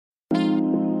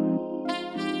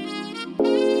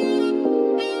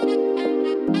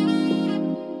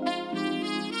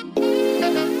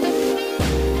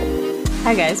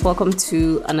Hi guys, welcome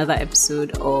to another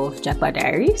episode of Japa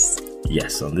Diaries.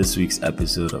 Yes, on this week's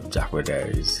episode of Japa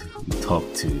Diaries, we talk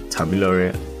to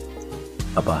Tamilore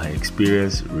about her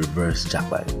experience reverse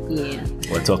Japa.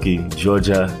 Yeah. We're talking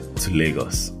Georgia to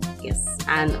Lagos. Yes,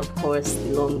 and of course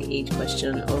the long age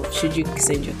question of should you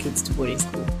send your kids to boarding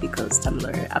school, because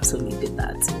Tamilore absolutely did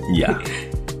that. Yeah.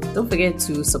 Don't forget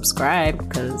to subscribe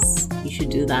because you should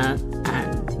do that,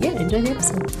 and yeah, enjoy the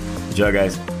episode. Enjoy,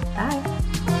 guys. Bye.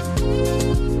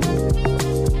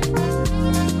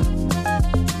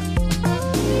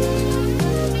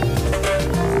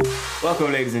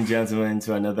 Welcome, ladies and gentlemen,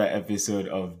 to another episode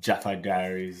of Japa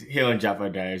Diaries. Here on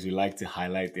Japa Diaries, we like to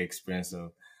highlight the experience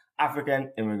of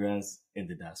African immigrants in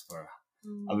the diaspora.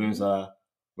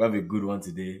 We have a good one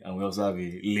today, and we also have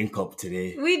a link up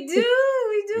today. We do.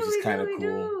 Which is kind of cool.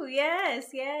 Do. Yes.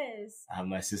 I have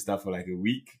my sister for like a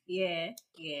week. Yeah.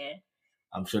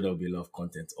 I'm sure there'll be a lot of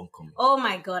content oncoming. Oh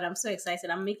my god, I'm so excited.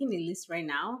 I'm making a list right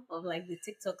now of like the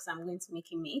TikToks I'm going to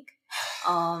make him make.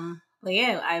 But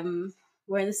yeah,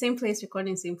 we're in the same place,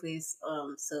 recording the same place.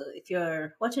 So if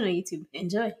you're watching on YouTube,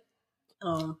 enjoy.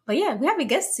 But yeah, we have a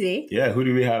guest today. Yeah, who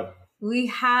do we have? We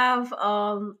have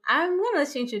I'm gonna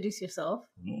let you introduce yourself,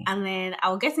 and then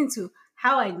I'll get into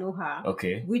how I know her.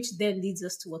 Okay. Which then leads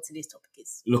us to what today's topic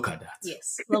is. Look at that.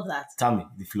 Yes, love that. Tammy,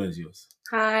 the floor is yours.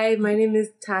 Hi, my name is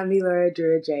Tamilore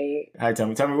Durajay. Hi,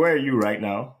 Tammy. Tammy, where are you right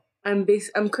now? I'm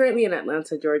currently in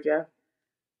Atlanta, Georgia.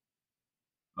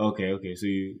 Okay. So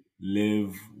you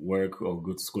live, work, or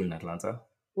go to school in Atlanta?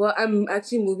 Well, I'm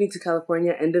actually moving to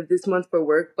California end of this month for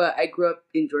work, but I grew up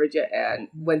in Georgia and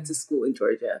went to school in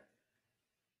Georgia.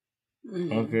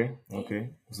 Okay.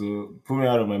 So put me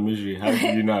out of my misery. How do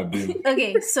you know I've been?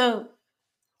 Okay, so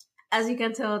as you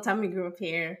can tell, Tammy grew up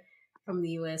here from the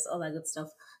US, all that good stuff.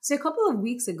 So a couple of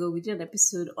weeks ago, we did an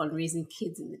episode on raising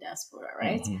kids in the diaspora,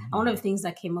 right? And one of the things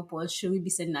that came up was, should we be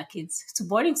sending our kids to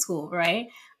boarding school, right?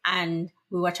 And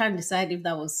we were trying to decide if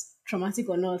that was traumatic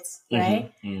or not,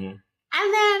 right? And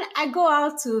then I go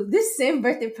out to this same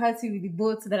birthday party with the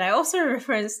boat that I also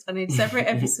referenced on a separate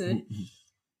episode.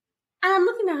 And I'm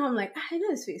looking at her, I'm like, I know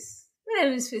this face. Where did I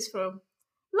know this face from?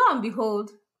 Lo and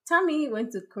behold, Tammy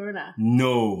went to Corona.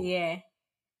 No. Yeah.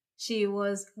 She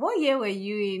was, what year were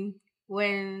you in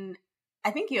when, I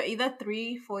think you're either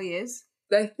 3-4 years?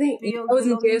 I think I was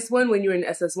in JS1 when you were in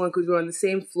SS1 because we were on the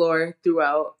same floor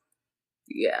throughout.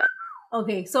 Yeah.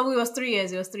 Okay, so it was 3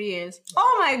 years.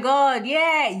 Oh my God,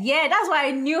 yeah. That's why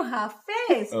I knew her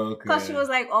face. Okay. Because she was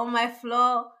like on my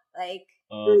floor, like,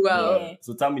 throughout. yeah.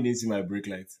 So Tammy didn't see my brake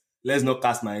light. Let's not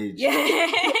cast my age. Yeah.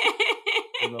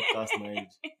 Let's not cast my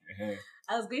age.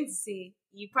 I was going to say,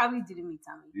 you probably didn't meet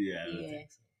Tammy. Yeah, I don't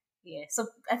think so. Yeah, so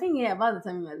I think, about the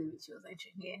time you were leaving, she was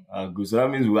entering. Yeah. Good. So that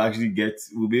means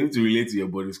we'll be able to relate to your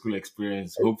boarding school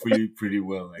experience, hopefully pretty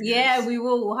well. I guess. Yeah, we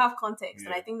will. We'll have context,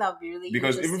 and I think that would be really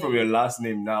because even interesting. from your last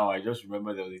name now, I just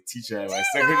remember there was a teacher in my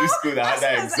secondary school that had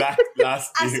that exact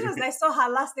last name. As soon as I saw her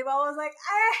last name, I was like,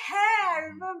 I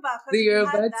remember. The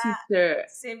Yoruba teacher.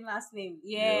 Same last name.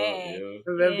 Yeah.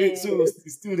 Remember? Yeah. So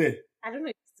it's still there. I don't know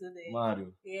if it's still there.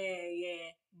 Maru. Yeah.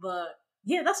 But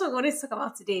yeah, that's what we wanted to talk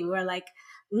about today. We're like,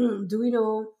 do we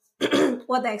know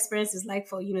what the experience is like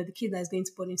for, the kid that's going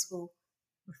to boarding school?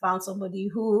 We found somebody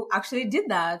who actually did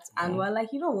that, and we're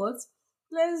like, you know what?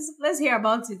 Let's hear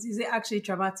about it. Is it actually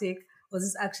traumatic? Was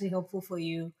this actually helpful for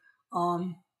you?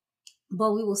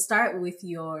 But we will start with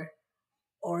your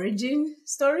origin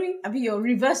story. I mean, your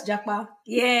reverse japa.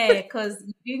 Yeah, because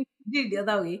you did it the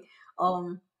other way.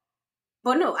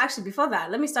 But no, actually, before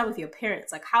that, let me start with your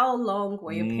parents. Like, how long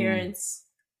were your parents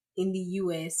in the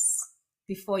US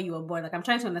before you were born? Like, I'm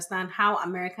trying to understand how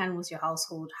American was your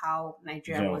household, how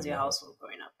Nigerian was your household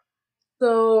growing up.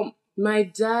 So my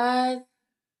dad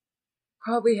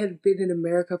probably had been in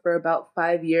America for about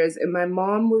 5 years, and my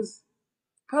mom was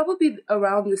probably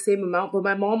around the same amount, but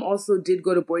my mom also did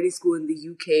go to boarding school in the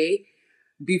UK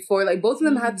before. Like, both of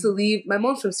them had to leave. My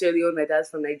mom's from Sierra Leone, my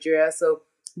dad's from Nigeria, so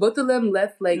both of them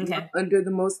left under the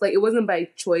most, like, it wasn't by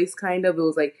choice, kind of. It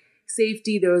was like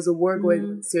safety. There was a war going on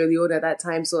in Sierra Leone at that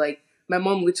time, so like my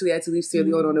mom literally had to leave Sierra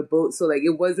Leone on a boat, so like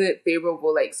it wasn't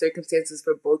favorable like circumstances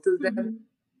for both of them.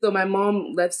 So my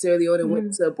mom left Sierra Leone and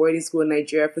went to boarding school in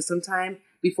Nigeria for some time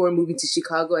before moving to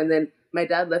Chicago, and then my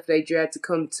dad left Nigeria to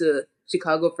come to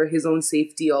Chicago for his own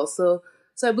safety also.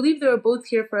 So I believe they were both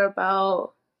here for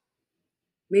about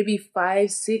maybe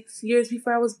 5-6 years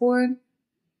before I was born.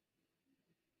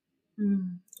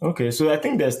 Okay, so I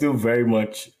think they're still very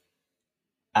much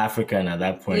African at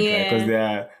that point, right?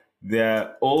 Because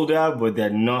they're older, but they're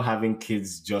not having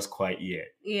kids just quite yet.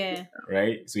 Yeah.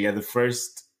 Right? So you're the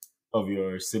first of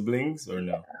your siblings, or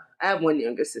no? I have one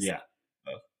younger sister. Yeah.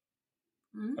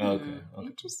 Okay, Mm, okay.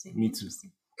 interesting. Me too.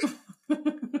 Interesting.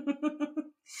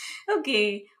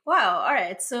 Okay. Wow. All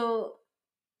right. So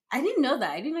I didn't know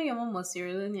that. I didn't know your mom was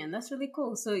Sierra Leonean. That's really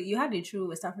cool. So you had a true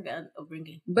West African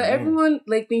upbringing. But Yeah. everyone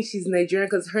like thinks she's Nigerian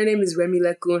because her name is Remi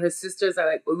Lekun. Her sisters are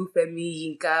like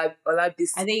Olufemi, Yinka, Are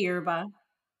Olabisi. they Yoruba?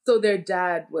 So their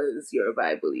dad was Yoruba,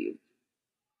 I believe.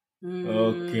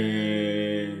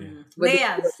 Okay. But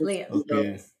Layers. Layers.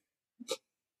 Okay.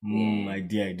 Yeah.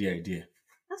 Idea.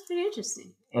 That's pretty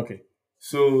interesting. Okay.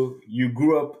 So you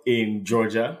grew up in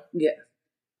Georgia, Yeah.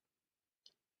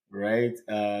 right?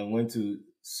 Went to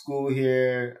school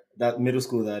here, that middle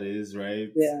school that is,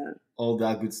 right? Yeah. All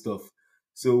that good stuff.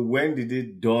 So when did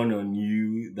it dawn on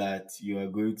you that you are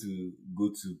going to go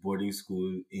to boarding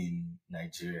school in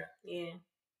Nigeria? Yeah.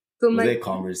 So Was my there a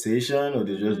conversation or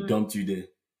they just dumped you there?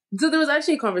 So there was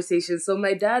actually a conversation. So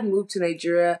my dad moved to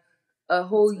Nigeria a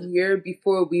whole year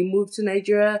before we moved to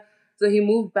Nigeria. So he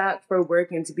moved back for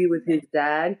work and to be with his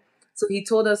dad. So he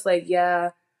told us like,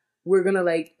 yeah, we're gonna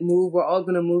like move. We're all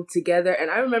gonna move together. And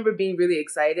I remember being really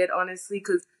excited, honestly,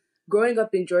 because growing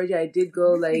up in Georgia, I did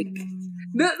go like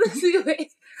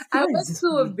I went to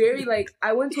a very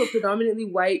I went to a predominantly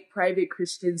white private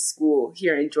Christian school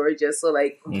here in Georgia. So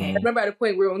like I remember at a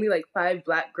point we were only like 5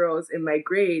 Black girls in my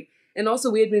grade. And also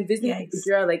we had been visiting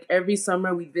Nigeria like every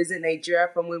summer we'd visit Nigeria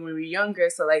from when we were younger.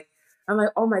 So like I'm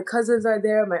like, all my cousins are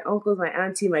there, my uncles, my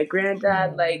auntie, my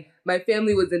granddad, like my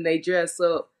family was in Nigeria.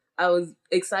 So I was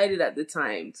excited at the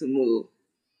time to move.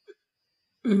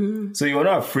 So you were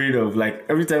not afraid of like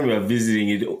every time you were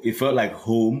visiting it felt like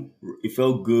home. It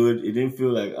felt good. It didn't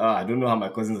feel like I don't know how my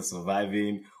cousins are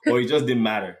surviving, or it just didn't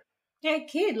matter. You're a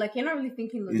kid, like you're not really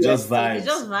thinking. It's just vibes. It's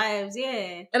just vibes,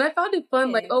 yeah. And I found it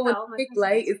fun, like when my pick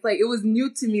light, it's like it was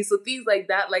new to me. So things like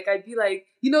that, like I'd be like,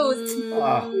 it was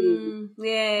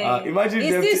yeah. Imagine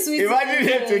them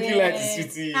taking like the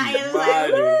city.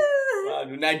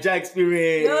 Nigeria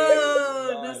experience.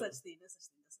 No such thing.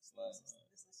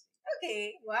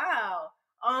 Okay, wow.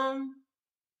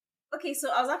 Okay, so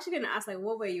I was actually gonna ask, like,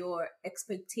 what were your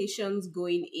expectations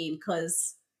going in?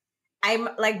 Because I'm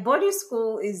like, boarding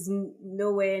school is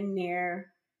nowhere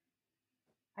near,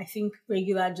 I think,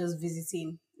 regular just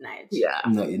visiting Nigeria. Yeah,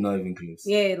 no, not even close.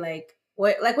 Yeah, like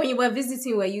when you were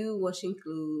visiting, were you washing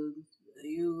clothes?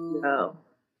 No,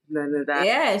 none of that.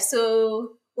 Yeah.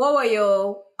 So, what were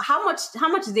your? How much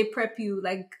did they prep you?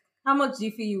 Like, how much do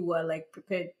you feel you were like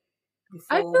prepared?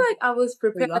 Before I feel like I was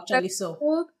prepared. You actually saw.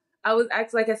 I was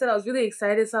actually, like I said, I was really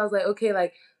excited. So I was like, okay,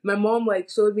 like my mom like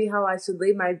showed me how I should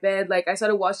lay my bed. Like I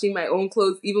started washing my own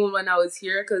clothes even when I was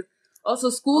here because also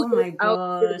school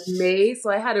out in May, so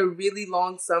I had a really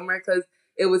long summer because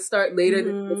it would start later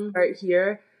than it would start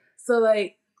here. So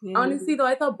like honestly though,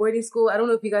 I thought boarding school. I don't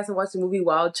know if you guys have watched the movie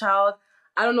Wild Child.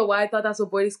 I don't know why I thought that's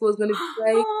what boarding school was going to be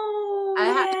like.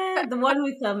 The one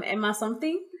with Emma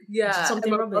something. Yeah,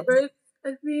 something Emma Roberts.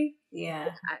 I think.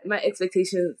 Yeah. My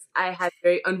expectations, I had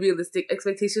very unrealistic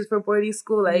expectations for boarding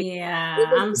school. Like,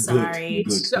 I'm sorry.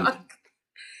 Good.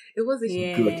 It wasn't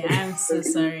good. I'm so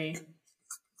sorry.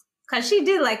 Because she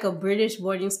did like a British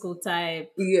boarding school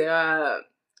type. Yeah.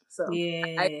 So,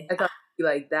 I thought it would be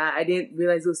like that. I didn't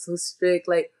realize it was so strict.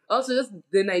 Like, also just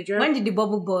the Nigerian. When did the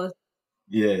bubble burst?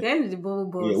 Yeah. When did the bubble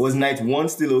burst? Yeah. Was night 1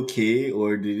 still okay?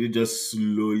 Or did it just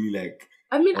slowly like...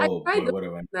 I mean, I cried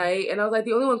the night, and I was like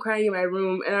the only one crying in my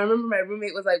room. And I remember my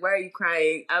roommate was like, "Why are you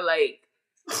crying?" I like,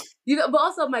 but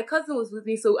also my cousin was with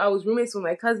me, so I was roommates with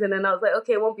my cousin, and I was like,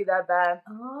 "Okay, it won't be that bad."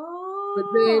 Oh.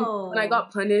 But then when I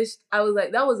got punished, I was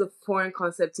like, that was a foreign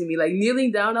concept to me. Like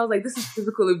kneeling down, I was like, "This is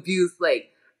physical abuse."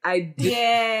 Like I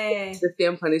did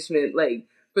understand punishment like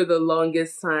for the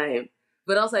longest time,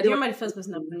 but also I didn't remember the first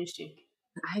person that punished you.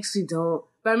 I actually don't.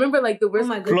 But I remember like the worst. Oh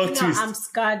my god! Plot twist. I'm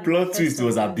scared. Plot twist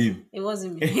was Abim. It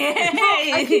wasn't me.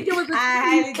 I think it was. I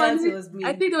highly doubt it was me.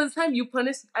 I think there was time you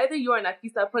punished either you or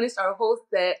Nafisa punished our whole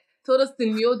set, told us to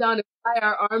kneel down and tie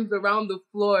our arms around the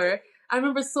floor. I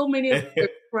remember so many of us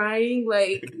crying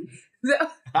like.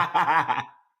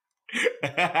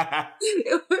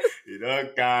 You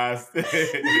don't cast. I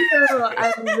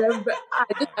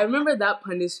remember that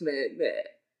punishment, man.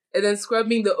 And then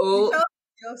scrubbing the O.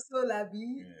 Your soul,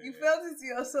 Abby. You felt it to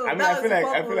your soul. I mean, I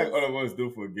feel like all of us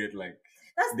don't forget. Like,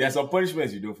 there are some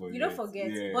punishments you don't forget. You don't forget,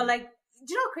 but like, do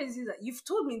you know how crazy is that? You've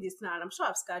told me this now, and I'm sure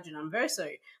I've scarred you. And I'm very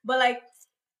sorry, but like,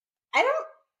 I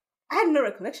had no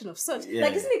recollection of such. Yeah.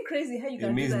 Like, isn't it crazy how you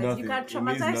can do that? Nothing. You can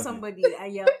traumatize somebody,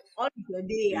 and you're on your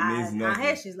day, and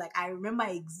her she's like, I remember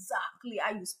exactly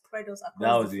how you spread us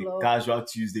across the floor. That was a casual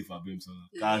Tuesday for Bimson.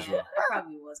 Casual. That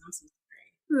probably was. I'm so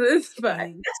sorry. It's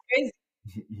fine. That's crazy.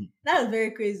 That was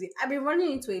very crazy. I've been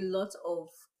running into a lot of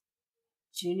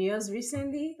juniors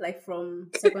recently, like from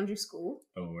secondary school,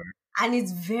 Oh, word. and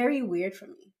it's very weird for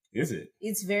me. Is it?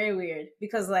 It's very weird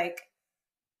because, like,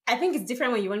 I think it's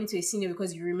different when you run into a senior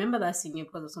because you remember that senior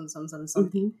because of something.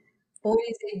 Mhm. But when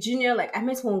it's a junior, like I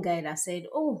met one guy that said,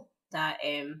 "Oh, that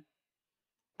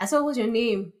I said, what's your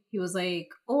name?" He was like,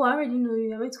 "Oh, I already know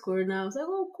you. I went to Corona." I was like,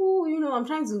 "Oh, cool." I'm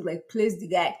trying to like place the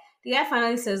guy. The guy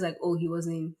finally says like, "Oh, he was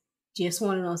in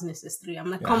GS1 and I was in SS3." I'm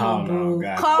like, Yeah, "Come how on, now, bro.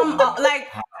 guys? Come How? on."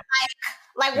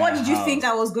 Like, what Yeah, did you how? think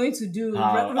I was going to do?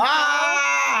 How?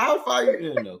 How far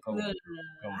you? No, come No, on. no, no, Come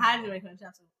no. on. I had no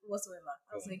recognition whatsoever.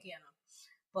 I was Come on. like, yeah, no.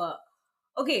 But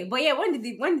okay, but yeah, when did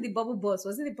the bubble burst?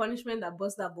 Was it the punishment that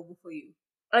burst that bubble for you?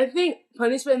 I think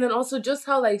punishment, and then also just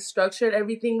how like structured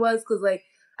everything was, because like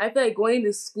I feel like going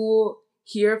to school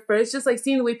here first, just like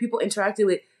seeing the way people interacted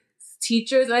with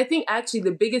teachers, and I think actually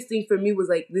the biggest thing for me was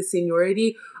like the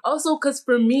seniority. Also, because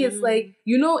for me, it's like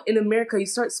in America you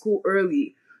start school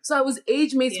early, so I was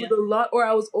age mates Yeah. with a lot, or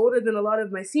I was older than a lot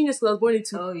of my seniors because I was born in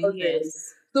 2000. Oh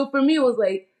yes. So for me, it was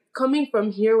like coming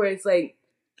from here where it's like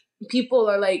people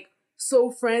are like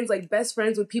so friends, like best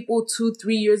friends with people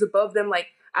 2-3 years above them. Like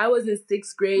I was in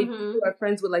sixth grade, Mhm. people are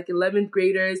friends with like 11th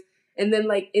graders. And then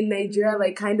like in Nigeria, Mhm.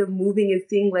 like kind of moving and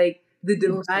seeing like the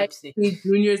No divide such thing. between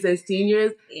juniors and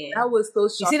seniors. Yeah. That was so You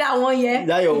shocking. see that one year? Is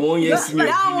that your 1 year Yeah, senior?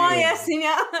 That 1 year junior?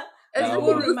 senior. That It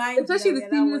will was- remind you especially that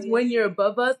the we are that seniors 1 year 1 year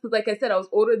above us. Because like I said, I was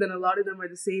older than a lot of them are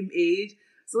the same age.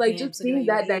 So like Damn, just so they were seeing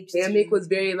your that age dynamic too. was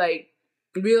very like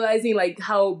realizing like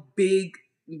how big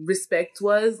respect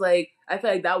was. Like I feel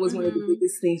like that was one of the Mhm.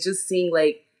 biggest things. Just seeing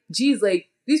like, geez, like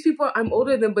these people I'm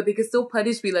older than, but they can still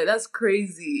punish me. Like that's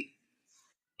crazy.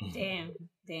 Damn.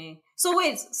 So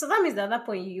wait, so that means that at that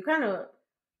point you kind of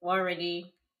were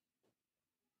already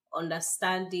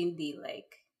understanding the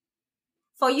like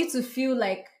for you to feel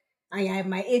like I am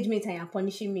my age mate and you're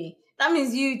punishing me. That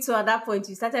means you too at that point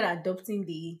you started adopting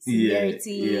the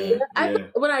seniority Yeah.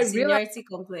 When I realized seniority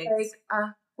complex.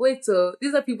 like wait, so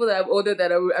these are people that I'm older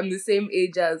that I'm the same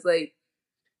age as. Like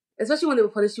especially when they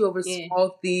would punish you over Yeah.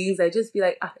 small things, I just be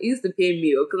like, it used to pay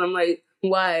me because I'm like,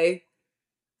 why?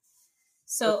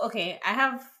 So okay, I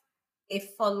have a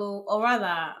follow or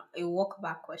rather a walk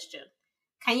back question.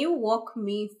 Can you walk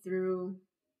me through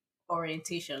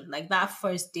orientation, like that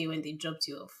first day when they dropped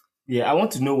you off? Yeah, I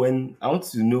want to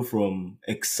know from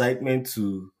excitement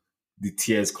to the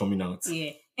tears coming out.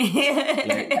 Yeah.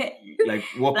 Like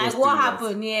what Like was what that?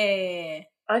 happened? Yeah.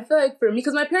 I feel like for me,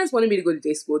 because my parents wanted me to go to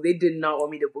day school. They did not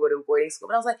want me to go to boarding school.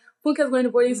 But I was like, Funke's going to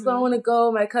boarding school. I want to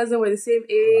go. My cousin were the same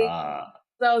age. Ah,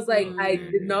 So I was like, I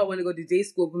Mm. did not want to go to day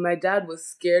school. But my dad was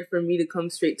scared for me to come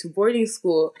straight to boarding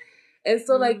school. And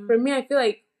so, like, for me, I feel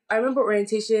like I remember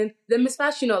orientation. Then Miss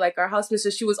Fash, like our house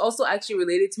mistress, she was also actually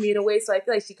related to me in a way. So I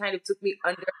feel like she kind of took me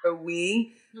under her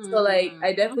wing. So, like,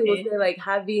 I definitely would say, like,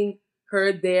 having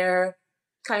her there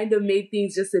kind of made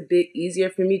things just a bit easier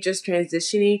for me, just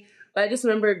transitioning. But I just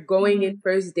remember going in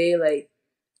first day, like,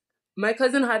 my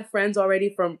cousin had friends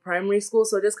already from primary school.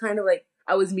 So just kind of like,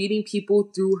 I was meeting people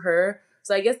through her.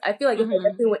 So I feel like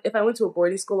if I went to a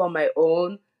boarding school on my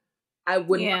own, I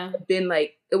wouldn't have been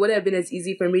like, it wouldn't have been as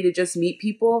easy for me to just meet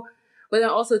people. But then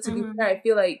also, to be fair, I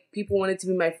feel like people wanted to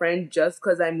be my friend just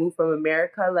because I moved from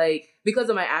America, like, because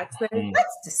of my accent.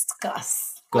 Let's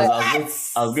discuss. because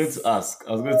I was going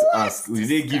to ask, did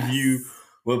they give you?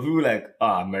 Were people like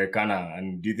Americana,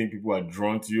 and do you think people are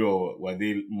drawn to you, or were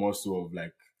they more so of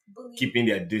like keeping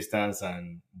their distance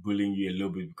and bullying you a little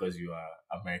bit because you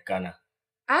are Americana?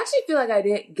 I actually feel like I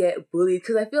didn't get bullied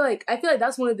because I feel like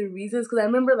that's one of the reasons. Because I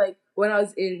remember like when I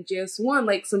was in JS1,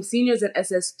 like some seniors in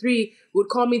SS3 would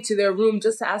call me to their room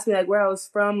just to ask me like where I was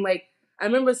from. Like I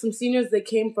remember some seniors that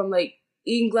came from like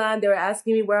England, they were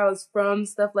asking me where I was from,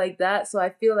 stuff like that. So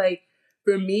I feel like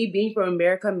for me, being from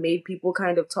America made people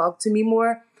kind of talk to me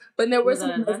more. But there were some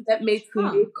of my stepmates who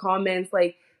made comments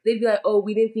like they'd be like, "Oh,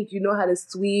 we didn't think you know how to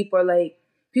sweep," or like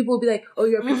people would be like, "Oh,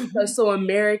 your parents are so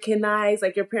Americanized.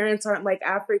 Like your parents aren't like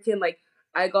African." Like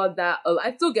I got that.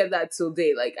 I still get that till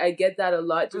date. Like I get that a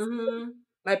lot. Just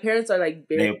my parents are like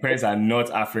very. Their parents are not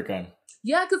African.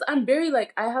 Yeah, because I'm very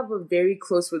like I have a very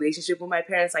close relationship with my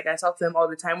parents. Like I talk to them all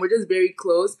the time. We're just very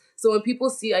close. So when people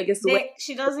see, I guess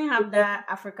she doesn't have that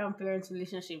African parent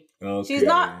relationship. Okay.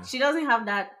 She doesn't have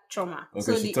that trauma. Okay,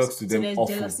 So she talks to them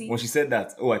often. Jealousy. When she said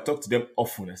that, I talk to them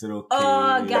often. I said, okay.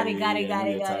 Oh, got it.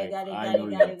 I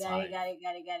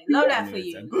Love that for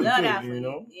you. Good, Love that for you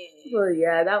know? you. So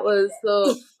yeah, that was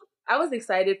so. I was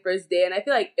excited first day, and I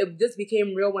feel like it just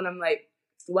became real when I'm like,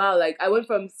 wow, like I went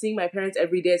from seeing my parents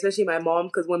every day, especially my mom,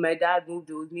 because when my dad moved,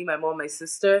 it was me, my mom, my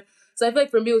sister. So I feel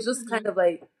like for me, it was just kind of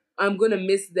like, I'm going to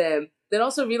miss them. Then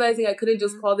also realizing I couldn't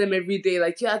just call them every day,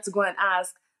 like you had to go and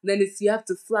ask. then it's you have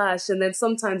to flash, and then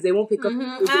sometimes they won't pick up.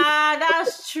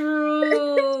 That's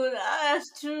true.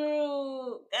 That's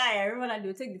true. I remember that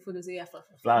they'll take the phone and say, yeah, Flash.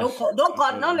 don't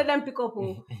call, don't let them pick up.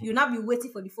 Oh. You'll not be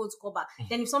waiting for the phone to call back.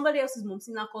 Then if somebody else's mom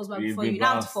now calls back You've before been you,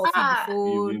 now have to forfeit the You've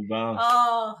phone. been bounced.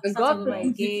 Oh, And start God over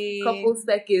forbid you again. couple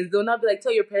seconds, they'll not be like,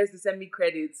 tell your parents to send me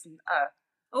credits.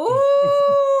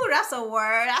 Oh, that's a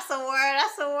word. That's a word.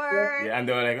 That's a word. Yeah, and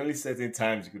there were like only certain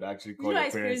times you could actually call your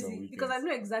it's parents on crazy weekends. because I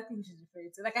know exactly who she's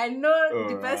referring to. Like I know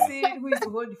the person who is to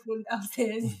hold the phone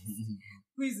downstairs,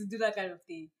 who is to do that kind of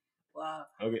thing. Wow.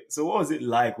 Okay, so what was it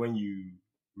like when you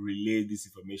relayed this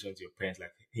information to your parents?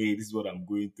 Like, hey, this is what I'm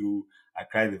going through. I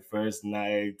cried the first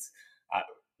night.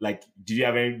 Like,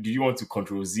 did you want to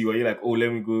control Z? Or you like, oh,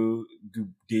 let me go do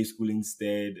day school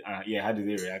instead? Yeah, how did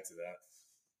they react to that?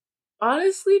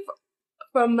 Honestly,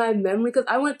 from my memory, because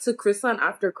I went to Chrisland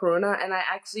after Corona, and I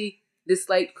actually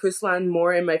disliked Chrisland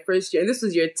more in my first year. And this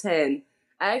was year 10.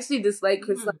 I actually disliked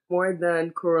Chrisland more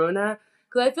than Corona,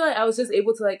 because I feel like I was just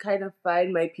able to like kind of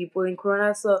find my people in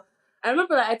Corona. So I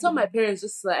remember like I told my parents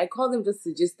just like I called them just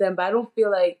to gist them, but I don't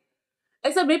feel like,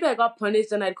 except maybe I got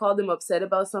punished and I'd call them upset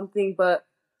about something. But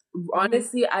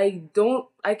honestly, I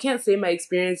can't say my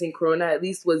experience in Corona at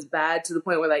least was bad to the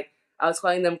point where like I was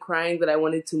calling them crying that I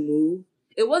wanted to move.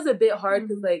 It was a bit hard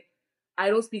because like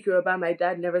I don't speak Yoruba. My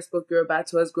dad never spoke Yoruba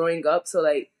to us growing up. So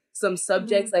like some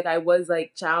subjects like I was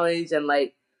like challenged, and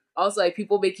like also like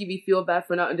people making me feel bad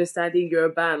for not understanding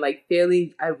Yoruba and like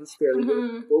failing. I was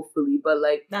failing hopefully, but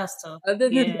like that's tough. Other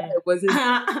than that, it wasn't.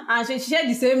 And she shared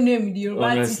the same name with the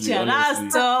Yoruba teacher.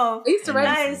 That's tough. I used to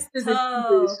write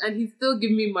English, and he still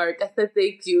give me mark. I said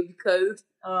thank you because.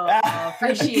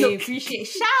 Appreciate.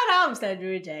 Shout out, Mr.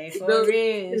 Durejai. For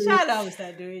real. Shout out,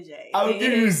 Mr. Durejai. I'll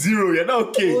give you 0. You're not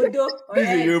okay. This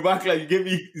is your back like you gave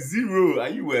me 0. Are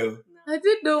you well? I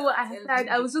didn't know what I had.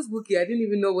 I was just looking. I didn't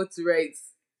even know what to write.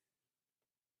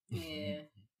 Yeah.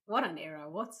 What an era.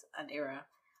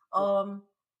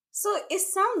 So it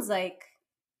sounds like,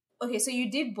 okay, so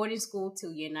you did boarding school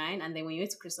till year 9, and then when you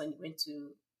went to Chrisland, you went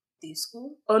to day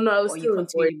school? Oh no, I was still in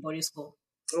boarding school.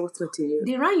 I was continuing.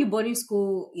 They ran you boarding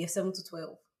school year 7 to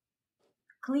 12.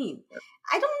 Clean.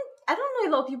 I don't know a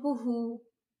lot of people who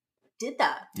did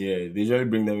that. Yeah, they usually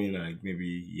bring them in like maybe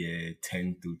year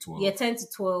 10 to 12. Year 10 to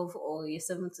 12 or year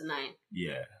 7 to 9.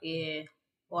 Yeah. Yeah.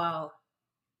 Wow.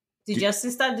 Did your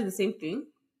sister do the same thing?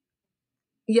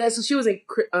 Yeah, so she was in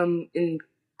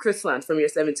Chrisland from year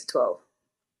 7 to 12.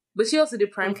 But she also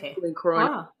did primary school in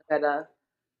Corona.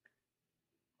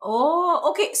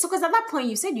 Oh, okay. So, because at that point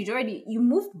you said you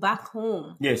moved back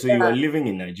home. Yeah, so you were living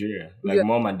in Nigeria, like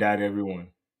mom and dad, everyone.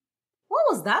 What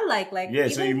was that like? Like, yeah,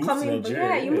 so you moved to Nigeria.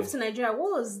 Yeah, you moved to Nigeria.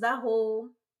 What was that whole?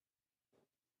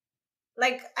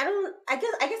 Like, I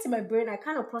guess in my brain I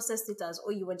kind of processed it as,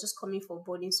 oh, you were just coming for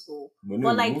boarding school,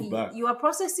 but like you are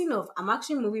processing of, I'm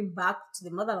actually moving back to the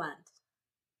motherland.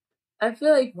 I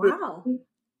feel like wow.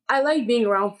 I like being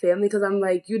around family because I'm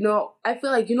like, I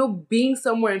feel like, being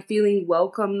somewhere and feeling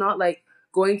welcome, not like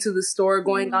going to the store,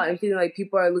 going out and feeling like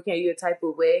people are looking at you a type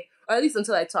of way, or at least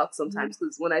until I talk sometimes,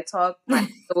 because when I talk, I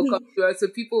will come to us, so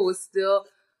people will still,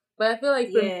 but I feel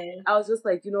like for me, I was just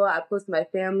like, I post my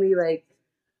family, like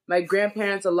my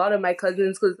grandparents, a lot of my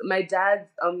cousins, because my dad's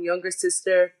younger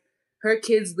sister, her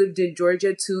kids lived in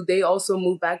Georgia too. They also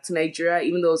moved back to Nigeria,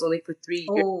 even though it was only for 3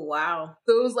 years. Oh, wow.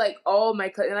 So it was like all my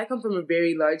cousins, and I come from a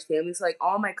very large family, so like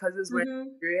all my cousins were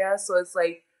in Nigeria. So it's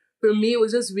like, for me, it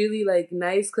was just really like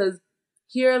nice because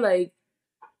here, like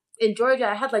in Georgia,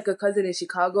 I had like a cousin in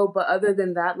Chicago, but other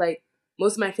than that, like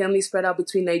most of my family spread out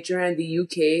between Nigeria and the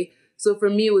UK. So for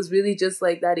me, it was really just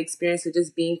like that experience of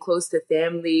just being close to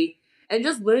family and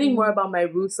just learning more about my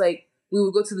roots. Like we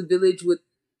would go to the village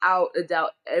without a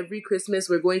doubt. Every Christmas,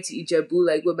 we're going to Ijebu,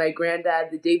 like with my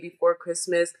granddad the day before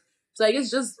Christmas. So I guess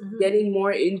just getting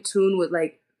more in tune with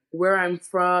like where I'm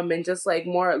from and just like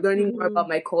learning more about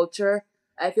my culture.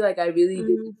 I feel like I really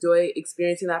did enjoy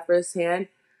experiencing that firsthand.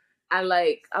 And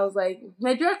like, I was like,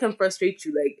 Nigeria can frustrate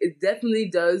you. Like it definitely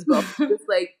does. But it's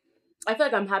like, I feel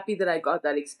like I'm happy that I got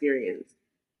that experience.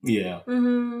 Yeah.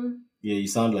 Yeah, you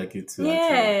sound like it too.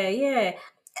 Yeah, yeah.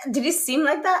 Did it seem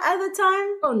like that at the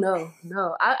time? Oh no.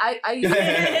 I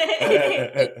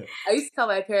used to tell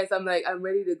my parents, I'm like, I'm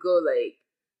ready to go, like,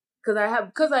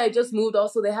 because I just moved.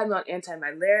 Also, they had me on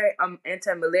anti-malaria,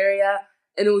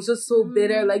 and it was just so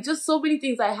bitter. Like, just so many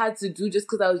things I had to do just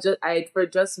because I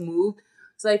had just moved.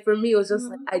 So like for me, it was just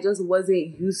like I just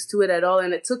wasn't used to it at all,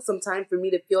 and it took some time for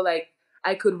me to feel like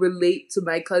I could relate to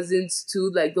my cousins too,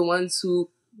 like the ones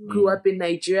who grew up in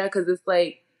Nigeria, because it's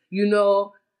like,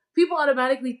 people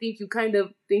automatically think you kind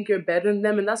of think you're better than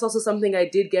them. And that's also something I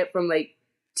did get from like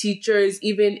teachers,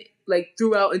 even like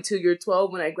throughout until you're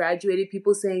 12 when I graduated,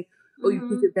 people saying, oh, you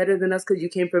think it better than us because you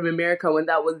came from America, when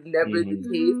that was never the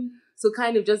case. So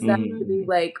kind of just that feeling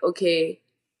like, okay,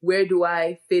 where do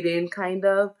I fit in, kind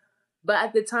of. But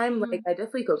at the time, like, I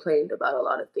definitely complained about a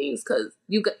lot of things because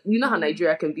you know how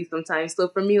Nigeria can be sometimes. So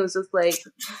for me, it was just like,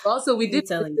 also we did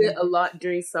visit a lot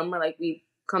during summer. Like we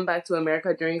come back to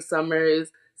America during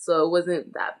summers, so it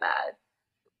wasn't that bad.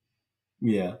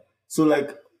 Yeah. So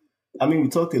like, I mean, we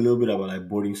talked a little bit about like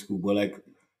boarding school, but like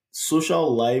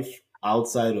social life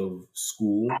outside of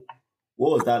school,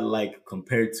 what was that like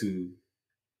compared to,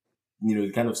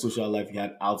 the kind of social life you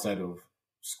had outside of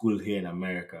school here in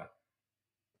America?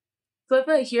 So I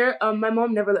feel like here, my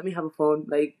mom never let me have a phone.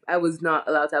 Like, I was not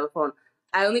allowed to have a phone.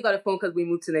 I only got a phone because we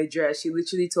moved to Nigeria. She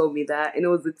literally told me that. And it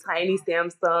was a tiny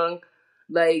Samsung.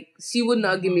 Like, she would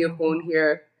not give me a phone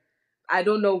here. I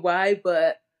don't know why,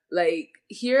 but, like,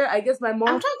 here, I guess my mom...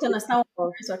 I'm trying to understand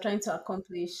what parents are trying to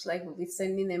accomplish, like, with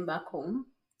sending them back home.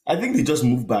 I think they just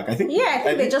moved back. I think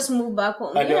they just moved back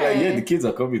home. And they're like, the kids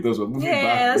are coming with us. We're moving back.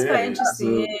 Yeah, that's quite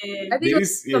interesting. I think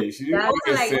she didn't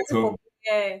get sent home.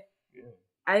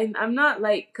 I'm not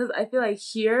like, because I feel like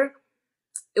here,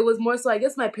 it was more so, I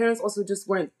guess my parents also just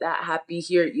weren't that happy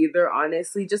here either,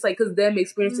 honestly. Just like, because them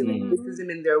experiencing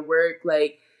racism in their work,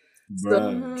 like,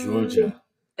 Georgia.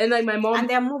 And like my mom. And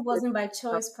their move wasn't by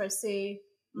choice per se,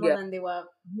 more than they were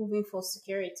moving for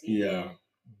security. Yeah.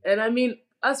 And I mean,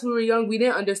 us, we were young, we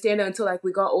didn't understand it until like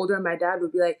we got older, and my dad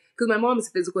would be like, because my mom is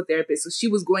a physical therapist, so she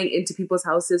was going into people's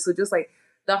houses, so just like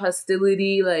the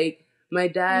hostility, like my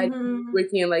dad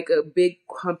working in like a big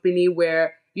company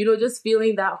where, just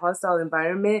feeling that hostile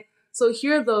environment. So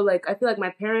here though, like I feel like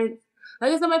my parents,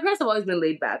 like I said, my parents have always been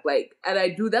laid back, like,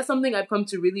 and that's something I've come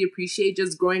to really appreciate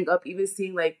just growing up, even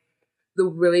seeing like the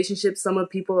relationships some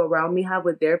of people around me have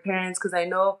with their parents, because I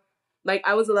know, like,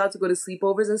 I was allowed to go to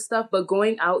sleepovers and stuff, but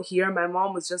going out here, my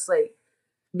mom was just, like,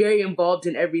 very involved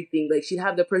in everything. Like, she'd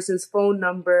have the person's phone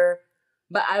number,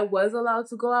 but I was allowed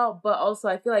to go out. But also,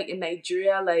 I feel like in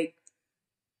Nigeria, like,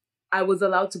 I was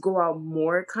allowed to go out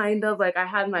more, kind of. Like, I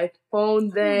had my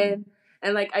phone then,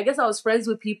 and, like, I guess I was friends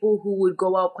with people who would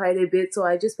go out quite a bit, so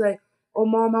I just be like, oh,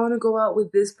 Mom, I want to go out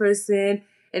with this person.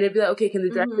 And it'd be like, okay, can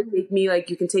the driver take me? Like,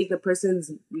 you can take the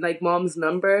person's, like, mom's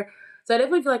number. So I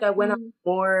definitely feel like I went out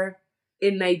more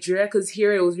in Nigeria, because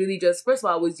here it was really just, first of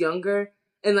all, I was younger,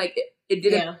 and, like, it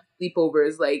didn't have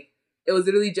sleepovers. Like, it was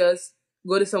literally just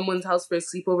go to someone's house for a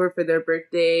sleepover for their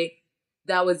birthday.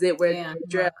 That was it. Where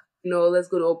Nigeria, let's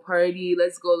go to a party,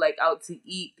 let's go, like, out to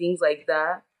eat, things like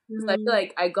that. So I feel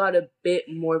like I got a bit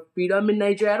more freedom in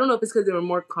Nigeria. I don't know if it's because they were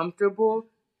more comfortable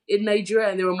in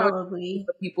Nigeria and they were more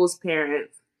people's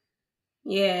parents.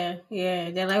 Yeah.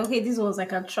 They're like, okay, these ones I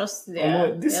can trust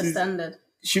their standard.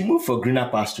 She moved for greener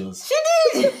pastures.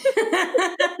 She did.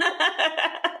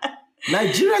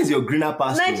 Nigeria is your greener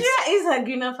pasture. Nigeria is a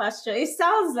greener pasture. It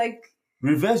sounds like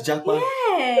reverse jackpot.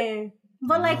 Yeah,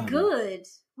 but like good.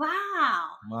 Wow.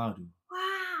 Madu.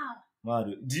 Wow.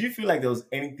 Madu. Do you feel like there was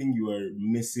anything you were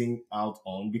missing out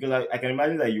on? Because I can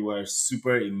imagine that you were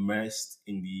super immersed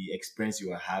in the experience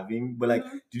you were having. But like,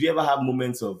 did you ever have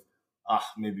moments of,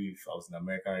 maybe if I was in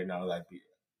America right now, like,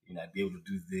 I'd be able to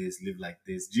do this, live like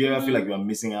this. Do you ever feel like you were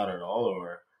missing out at all,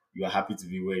 or you were happy to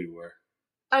be where you were?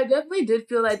 I definitely did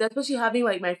feel like that, especially having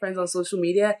like my friends on social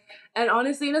media. And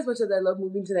honestly, in as much as I love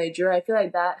moving to Nigeria, I feel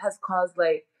like that has caused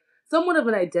like somewhat of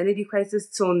an identity crisis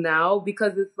till now,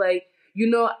 because it's like,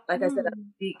 like I said, I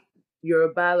speak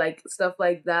Yoruba, like stuff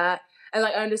like that. And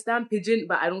like I understand Pidgin,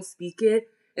 but I don't speak it.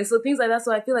 And so things like that.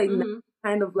 So I feel like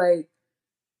kind of like,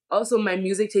 also my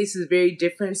music taste is very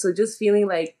different. So just feeling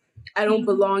like I don't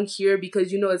belong here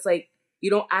because, it's like you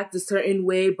don't act a certain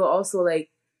way, but also like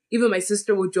even my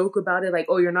sister would joke about it, like,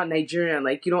 oh, you're not Nigerian,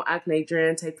 like you don't act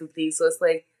Nigerian type of thing. So it's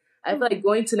like, I feel like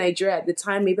going to Nigeria at the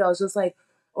time, maybe I was just like,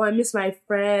 oh, I miss my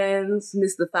friends,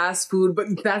 miss the fast food, but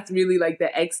that's really like the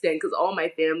extent, because all my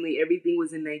family, everything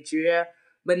was in Nigeria.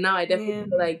 But now I definitely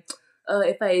feel like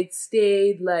if I had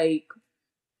stayed, like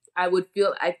I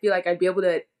feel like I'd be able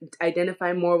to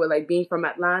identify more with like being from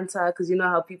Atlanta, because you know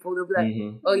how people will be like,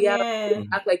 oh yeah,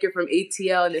 act like you're from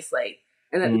ATL, and it's like,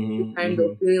 and at the same time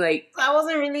they're feeling like I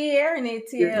wasn't really here in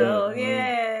ATL.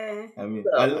 Yeah. I mean,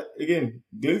 again,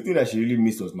 the only thing that she really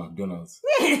missed was McDonald's.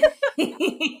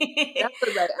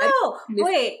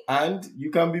 Wait. And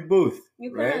you can be both,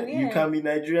 right? Can, You can be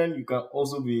Nigerian, you can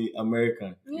also be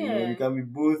American. Yeah. You can be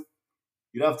both.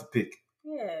 You don't have to pick.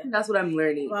 Yeah. That's what I'm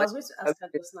learning. Well, I was going to ask her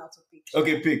just now to pick.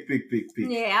 Okay, pick.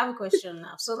 Yeah, I have a question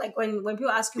now. So, like, when people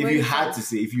ask you, if you had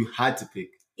to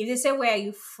pick, if they say, where are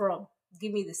you from?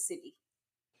 Give me the city.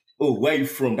 Oh, where are you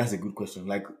from? That's a good question.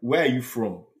 Like, where are you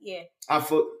from? Yeah.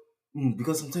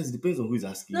 Because sometimes it depends on who is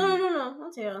asking No, no, you. no, no.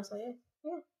 Not your answer. Yeah.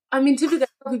 Yeah. I mean, typically, I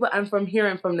tell people I'm from here.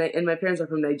 I'm from and my parents are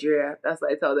from Nigeria. That's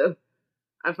what I tell them.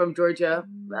 I'm from Georgia.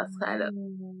 That's kind of.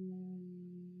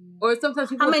 Or sometimes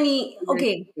How people. many?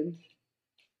 Okay.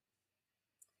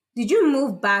 Did you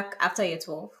move back after you're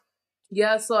 12?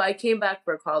 Yeah, so I came back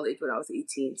for college when I was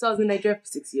 18. So I was in Nigeria for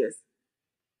 6 years.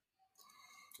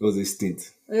 It was a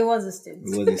stint. It was a stint.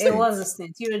 It was a It stint. was a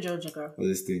stint. You're a Georgia girl. It was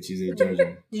a stint. She's a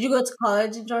Georgian. Did you go to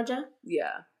college in Georgia?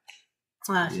 Yeah.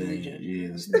 Ah, she's Yeah, a Georgia. yeah,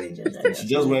 it was a She's a stint. Georgia. She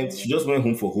just went. She just went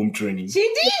home for home training. She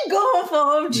did go home for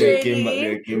home Then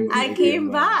training. I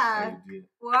came back.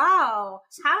 Wow.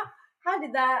 How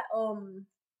did that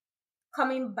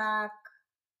coming back?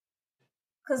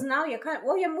 Because now you're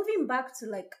you're moving back to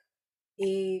like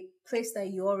a place that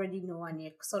you already know and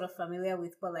you're sort of familiar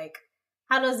with, but like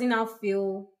how does it now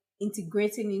feel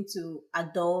integrating into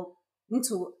adult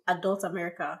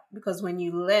America? Because when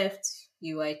you left,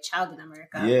 you were a child in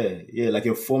America. Yeah, like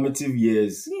your formative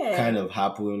years Yeah. kind of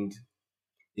happened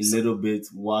a little bit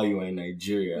while you were in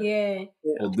Nigeria. Yeah.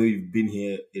 Although you've been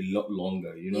here a lot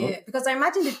longer, you know? Yeah. Because I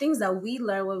imagine the things that we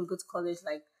learn when we go to college,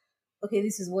 like, okay,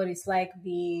 this is what it's like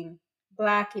being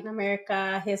Black in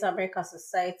America. Here's how American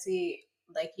society,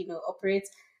 like, operates.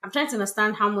 I'm trying to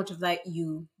understand how much of that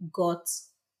you got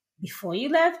before you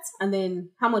left and then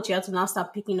how much you have to now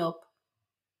start picking up.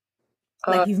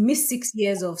 Like, you've missed 6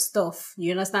 years of stuff.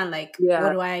 You understand? Like,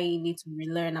 what do I need to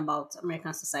relearn about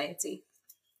American society?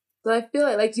 So I feel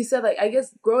like you said, like, I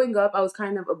guess growing up, I was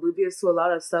kind of oblivious to a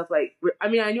lot of stuff. Like, I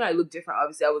mean, I knew I looked different.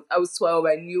 Obviously, I was 12.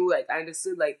 I knew, like, I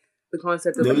understood, like, the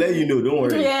concept of. They'll let you know. Don't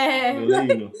worry. Yeah. They'll let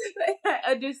you know.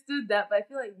 I understood that, but I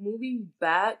feel like moving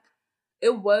back,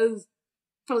 it was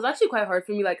actually quite hard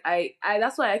for me. Like, I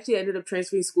that's why I actually ended up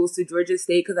transferring schools to Georgia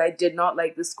State because I did not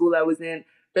like the school I was in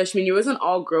freshman year. It was an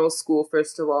all girls school,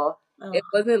 first of all. It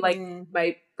wasn't like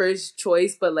my first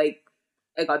choice, but like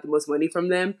I got the most money from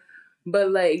them.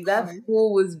 But like that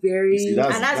school was very. See,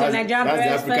 that's your Nigerian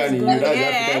parents first go.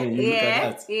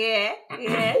 Yeah.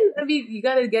 I mean, you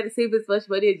gotta save as much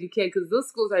money as you can because those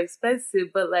schools are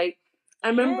expensive. But like, I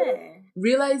remember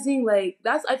realizing like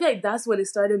I feel like that's when it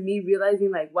started me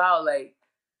realizing like, wow, like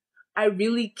I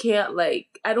really can't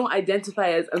I don't identify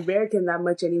as American that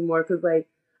much anymore because like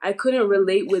I couldn't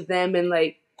relate with them and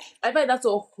like I feel like that's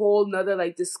a whole nother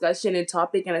like discussion and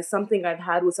topic and it's something I've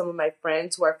had with some of my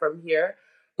friends who are from here.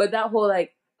 But that whole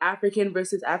like African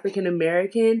versus African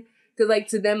American, because like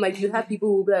to them like you have people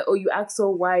who be like, oh, you act so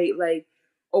white, like,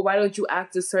 or why don't you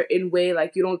act a certain way,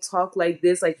 like you don't talk like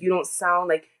this, like you don't sound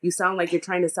like you sound like you're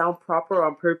trying to sound proper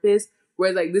on purpose,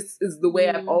 whereas like this is the way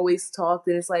I've always talked,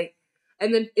 and it's like,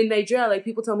 and then in Nigeria like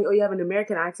people tell me, oh, you have an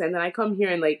American accent, and then I come here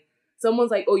and like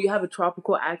someone's like, oh, you have a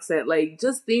tropical accent, like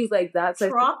just things like that. So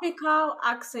tropical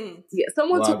accent. Yeah,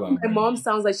 someone told me my mom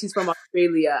sounds like she's from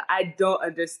Australia. I don't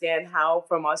understand how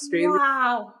from Australia.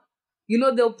 Wow. You know,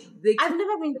 I've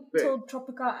never been told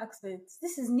tropical accents.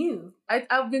 This is new.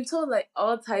 I've been told like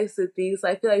all types of things.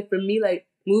 I feel like for me, like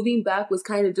moving back was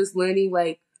kind of just learning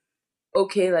like,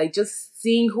 okay, like just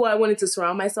seeing who I wanted to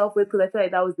surround myself with because I feel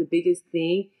like that was the biggest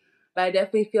thing. But I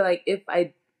definitely feel like if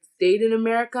I stayed in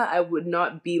America, I would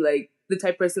not be like the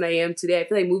type of person I am today. I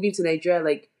feel like moving to Nigeria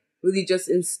like really just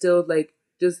instilled like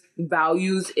just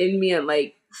values in me and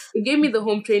like it gave me the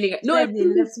home training. No, I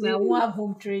left me. I won't have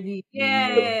home training.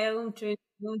 Yeah, home training.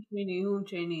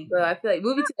 But I feel like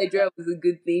moving to Nigeria was a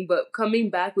good thing, but coming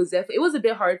back was definitely it was a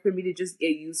bit hard for me to just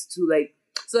get used to like.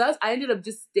 So I ended up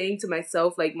just staying to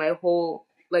myself like my whole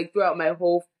like throughout my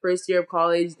whole first year of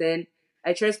college. Then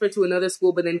I transferred to another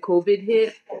school, but then COVID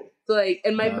hit. So like,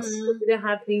 and my school didn't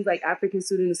have things like African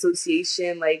Student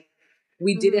Association. Like,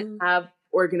 we didn't have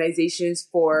organizations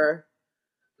for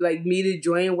like me to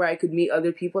join where I could meet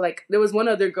other people. Like, there was one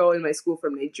other girl in my school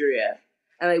from Nigeria,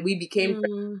 and like we became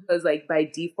friends because like by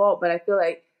default. But I feel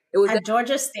like it was at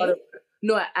Georgia State.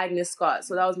 No, at Agnes Scott.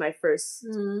 So that was my first.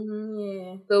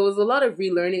 Yeah. So it was a lot of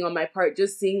relearning on my part,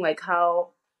 just seeing like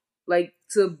how like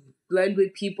to blend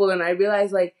with people, and I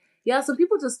realized like yeah, some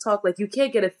people just talk like you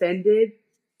can't get offended.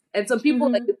 And some people,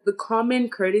 like, the common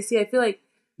courtesy, I feel like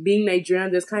being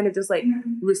Nigerian, there's kind of just, like,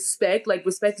 respect. Like,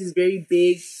 respect is very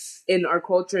big in our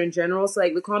culture in general. So,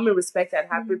 like, the common respect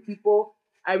I have for people,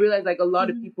 I realize, like, a lot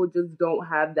of people just don't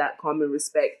have that common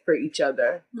respect for each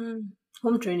other.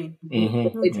 Home training.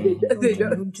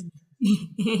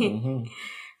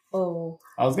 Oh.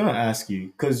 I was going to ask you,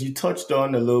 because you touched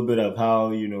on a little bit of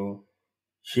how, you know,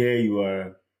 here you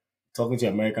are talking to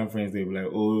your American friends, they were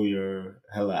like, oh, you're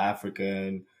hella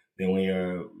African. Then when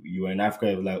you were in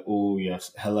Africa, you're like, oh, you're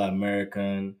hella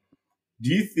American. Do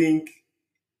you think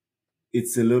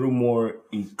it's a little more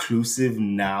inclusive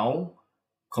now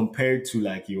compared to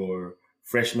like your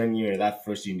freshman year, that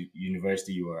first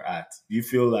university you were at, do you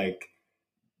feel like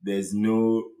there's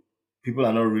no people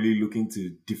are not really looking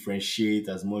to differentiate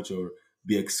as much or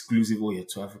be exclusive? Oh, you're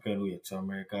too African, oh, you're too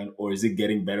American, or is it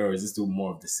getting better, or is it still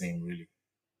more of the same? Really?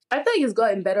 I feel like it's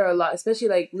gotten better a lot, especially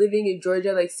like living in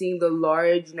Georgia, like seeing the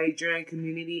large Nigerian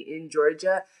community in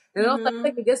Georgia. And also, I feel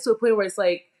like it gets to a point where it's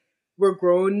like we're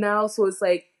grown now, so it's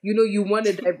like you want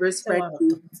a diverse friend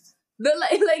group. You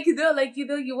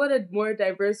want a more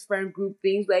diverse friend group,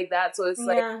 things like that. So it's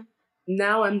like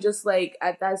now I'm just like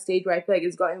at that stage where I feel like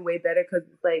it's gotten way better because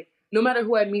it's like no matter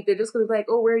who I meet, they're just gonna be like,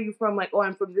 oh, where are you from? Like, oh,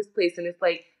 I'm from this place, and it's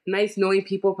like nice knowing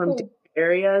people from different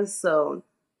areas. So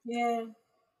yeah.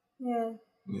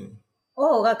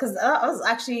 Oh, because that was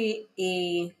actually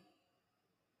the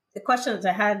question that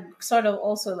I had. Sort of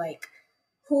also like,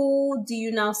 who do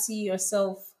you now see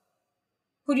yourself?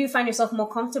 Who do you find yourself more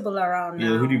comfortable around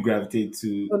now? Yeah, who do you gravitate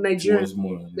to towards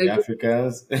more? The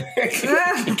Africans? No,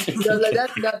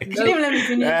 You didn't even let me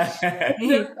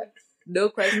finish. No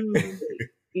question.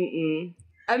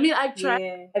 I mean, I've tried.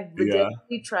 Yeah. I've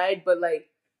definitely tried, but like,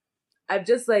 I've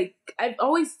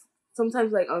always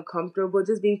sometimes like uncomfortable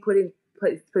just being put in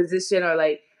position or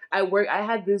like I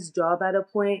had this job at a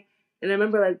point, and I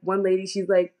remember like one lady, she's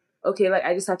like, okay, like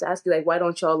I just have to ask you, like, why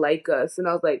don't y'all like us? And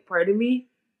I was like, pardon me?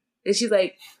 And she's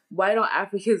like, why don't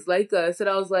Africans like us? And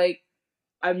I was like,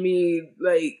 I mean,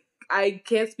 like, I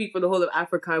can't speak for the whole of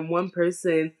Africa. I'm one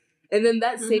person. And then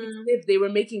that same tip, they were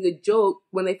making a joke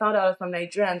when they found out I was from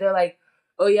Nigeria. And they're like,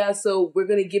 oh yeah, so we're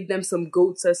going to give them some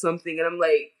goats or something. And I'm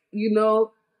like,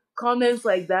 comments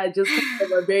like that just kind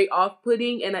of are very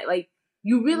off-putting. And I like,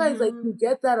 you realize like you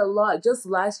get that a lot. Just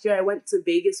last year, I went to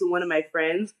Vegas with one of my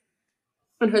friends.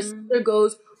 And her sister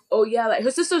goes, oh yeah, like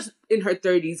her sister's in her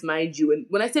 30s, mind you. And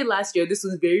when I say last year, this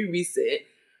was very recent.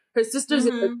 Her sister's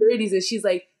in her 30s, and she's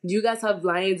like, do you guys have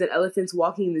lions and elephants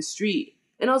walking in the street?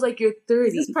 And I was like, you're 30.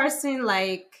 Is this person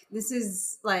like, this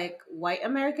is like white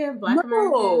American, black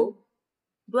American?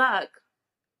 Black.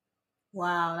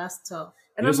 Wow, that's tough.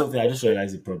 And you know something, I just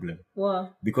realized the problem.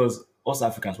 What? Because us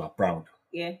Africans were proud.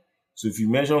 Yeah. So if you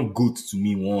mention goat to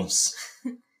me once,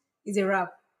 it's a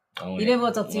wrap. You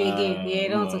never talk to me again. Yeah, you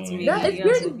don't talk to me again.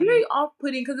 It's very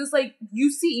off-putting because it's like you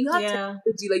have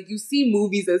technology, like you see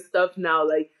movies and stuff now.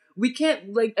 Like we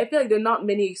can't, like I feel like there are not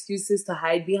many excuses to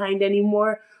hide behind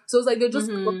anymore. So it's like they're just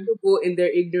comfortable in their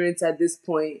ignorance at this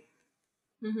point.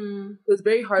 So it's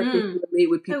very hard to relate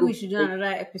with people. We should do another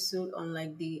episode on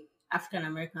like the African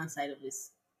American side of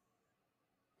this.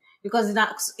 Because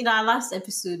in our last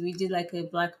episode, we did like a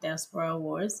Black Diaspora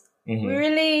Wars. We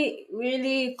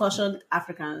really cautioned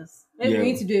Africans. Maybe we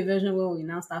need to do a version where we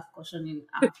now start cautioning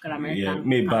African American.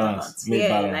 Make balance.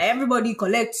 Balance. Like everybody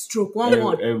collect stroke one.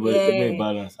 Everybody make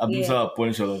balance. I'm just trying to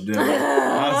punish all of them. Stop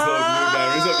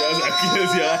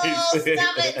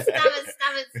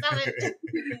it.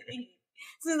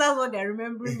 Since that's what they're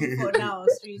remembering me for now on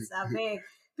streets, I beg.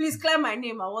 Please clear my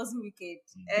name. I wasn't wicked.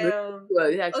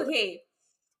 Okay.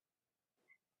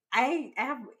 I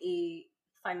have a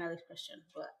finalist question,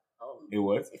 but a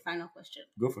what? A final question.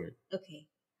 Go for it. Okay.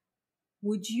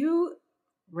 Would you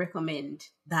recommend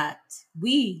that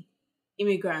we,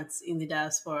 immigrants in the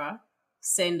diaspora,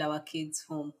 send our kids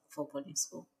home for boarding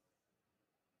school?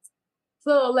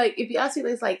 So, like, if you ask me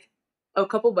this, like, a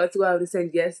couple months ago, I would have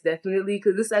said yes, definitely,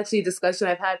 because this is actually a discussion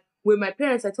I've had with my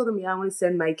parents. I told them, I want to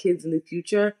send my kids in the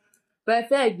future. But I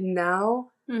feel like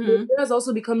now, it's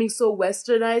also becoming so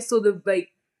westernized, so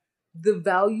the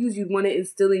values you'd want to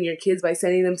instill in your kids by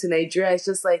sending them to Nigeria, it's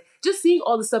just like, just seeing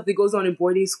all the stuff that goes on in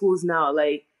boarding schools now,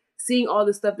 like, seeing all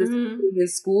the stuff that's happening in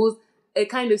schools, it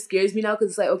kind of scares me now, because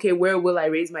it's like, okay, where will I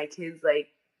raise my kids? Like,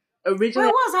 originally...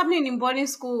 Well, what's happening in boarding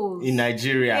schools? In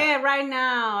Nigeria. Yeah, right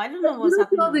now. I don't know what's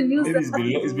happening. All the news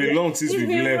it's been long since we've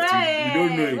left. Right. We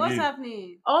don't know what's again.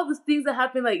 happening. All the things that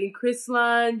happen, like, in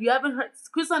Chrisland. You haven't heard...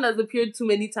 Chrisland has appeared too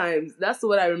many times. That's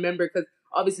what I remember, because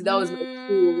obviously, that was my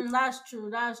school.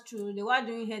 That's true. They were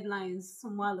doing headlines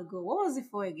some while ago. What was it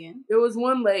for again? There was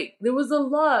one, like, there was a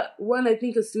lot. One, I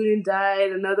think a student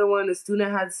died. Another one, a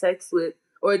student had sex with,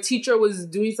 or a teacher was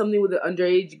doing something with an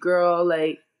underage girl.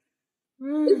 Like,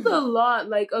 it's a lot.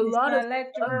 Like, a lot of...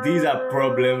 These are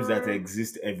problems that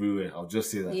exist everywhere. I'll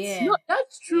just say that. Yeah. No,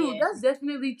 that's true. Yeah. That's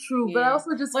definitely true. Yeah. But I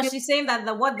also just... But she's saying that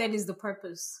what then is the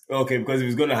purpose? Okay, because if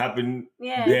it's going to happen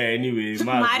there anyway,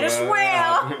 might as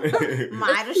well.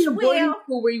 Might as well.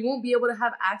 Where you won't be able to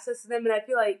have access to them. And I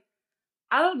feel like,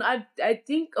 I don't know, I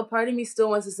think a part of me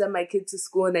still wants to send my kid to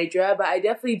school in Nigeria, but I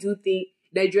definitely do think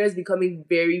Nigeria is becoming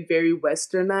very, very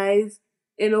westernized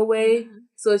in a way.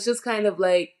 So it's just kind of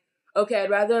like, okay, I'd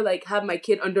rather like have my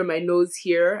kid under my nose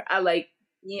here at like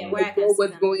Yeah, Mm. where I like can know see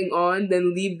what's them. going on,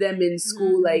 then leave them in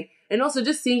school, Mhm. like, and also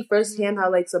just seeing firsthand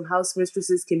how like some house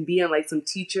mistresses can be, and like some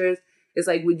teachers. It's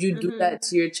like, would you do Mhm. that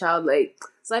to your child? Like,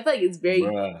 so I feel like it's very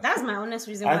Bruh. That's my honest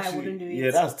reason why I wouldn't do Actually, it.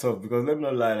 yeah, that's tough because let me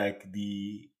not lie, like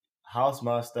the house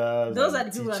Those and are the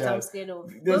the people that I'm teachers, scared of.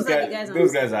 those Those are the guys, guys I'm those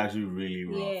scared guys are of. actually really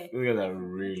rough. Yeah. Those guys are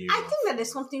really I rough. think that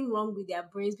there's something wrong with their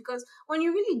brains because when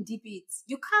you really deep it,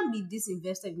 you can't be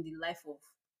disinvested in the life of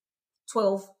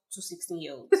 12 to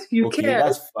 16-year-olds. you Okay, can't.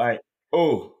 that's fine.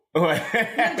 Oh, oh, You know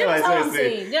what I'm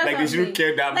saying? You know like what they I'm shouldn't saying?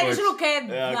 care that Like much. you shouldn't care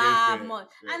Yeah, okay, that fair, much.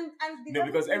 fair. And the No,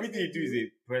 because other everything you thing do is they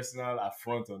a personal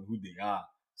affront on who they are.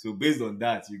 So based on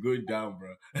that, you go down,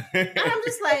 bro. and I'm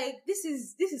just like, this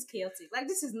is chaotic. Like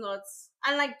this is not,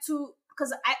 and like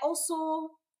because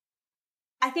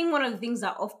I think one of the things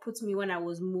that off put me when I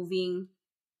was moving,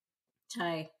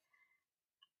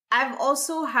 I've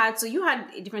also had, so you had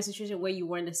a different situation where you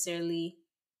weren't necessarily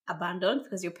abandoned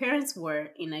because your parents were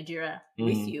in Nigeria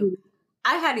with Mhm. you.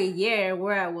 I had a year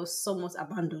where I was somewhat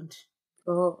abandoned.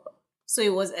 Oh, So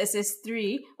it was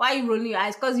SS3. Why are you rolling your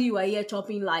eyes? Because you were here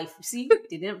chopping life. See,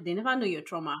 they never know your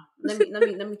trauma. Let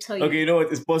me tell you. Okay, you know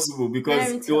what? It's possible because Let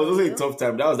me it was tell also you. a tough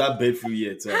time. That was that bed flu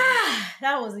year too.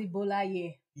 That was Ebola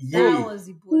year. Yay. That was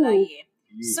Ebola Ooh. year.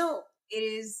 Yeah. So it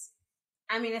is.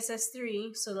 I'm in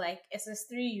SS3. So like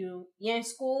SS3, you're in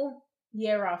school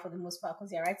year round for the most part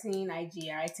because you're writing IG,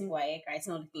 you're writing YEC,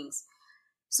 writing all the things.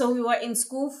 So we were in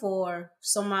school for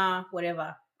summer,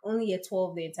 whatever. Only year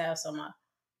 12 the entire summer.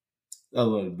 That was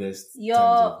one of the best times Your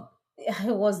of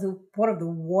it was one of the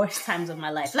worst times of my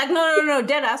life. Like no,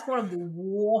 dead ass one of the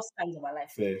worst times of my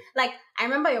life. fair. Like I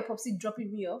remember your popsy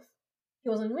dropping me off. He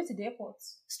was on the way to the airport.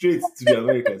 Straight to the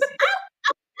Americas.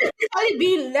 Only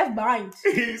being left behind.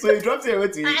 So he dropped you and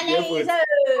went to the And then he airport.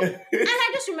 said, and I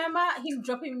just remember him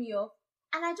dropping me off,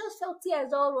 and I just felt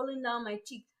tears all rolling down my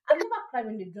cheek. I've never cried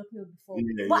when they dropped me off before,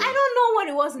 Yeah, but yeah. I don't know what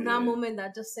it was in that Yeah. moment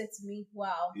that just said to me,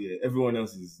 "Wow, Yeah, everyone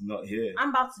else is not here. I'm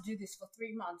about to do this for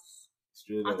 3 months.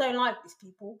 Straight I up. don't like these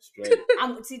people. Straight.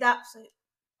 I'm see that. So,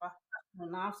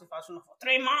 now if I for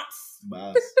 3 months,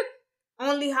 Bass.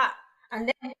 only her, and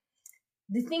then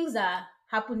the things that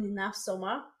happened in that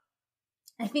summer."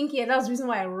 I think that's the reason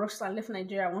why I rushed and left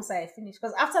Nigeria once I finished.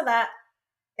 Because after that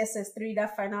SS3,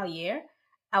 that final year,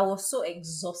 I was so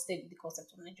exhausted with the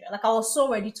concept of Nigeria. Like I was so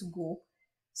ready to go.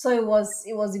 So it was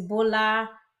Ebola.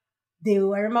 I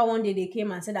remember one day they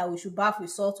came and said that we should bath with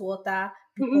salt water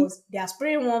because they are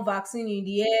spraying one vaccine in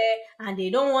the air and they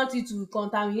don't want it to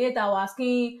contaminate our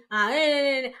skin.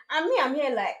 And me, I'm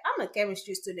here like, I'm a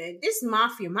chemistry student. This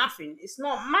muffin, it's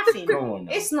not muffin. Come on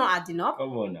now. It's not adding up.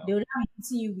 Come on now. They will not be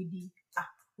hitting you with the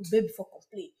obey before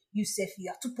complain. You say you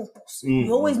are too pompous. Mm.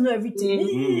 You always know everything.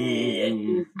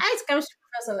 Mm. I asked chemistry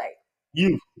professor like,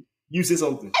 You say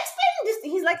something. explain this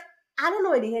thing. He's like, I don't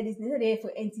know where they heard this. They said they heard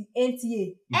for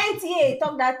NTA. NTA,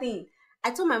 talk that thing.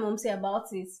 I told my mom say about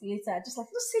it later. Just like,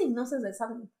 don't say nonsense that's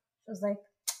happening. She was like,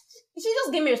 she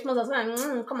just gave me a response. I was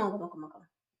like, come on.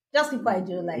 Just keep quiet,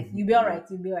 Joe. Like, you'll be alright.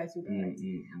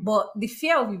 But the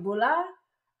fear of Ebola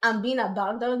and being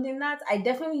abandoned in that, I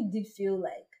definitely did feel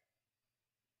like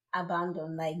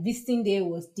abandoned. Like visiting day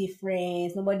was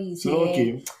different. Nobody is So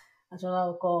here. okay. Anshola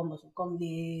will come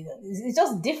late. It's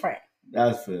just different.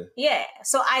 That's fair. Yeah.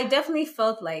 So I definitely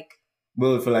felt like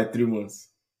Well, for like 3 months.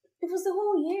 it was the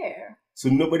whole year. So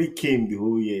nobody came the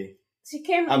whole year. She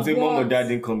came. I'm saying mom or once. dad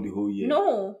didn't come the whole year.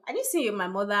 No, I didn't see my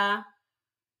mother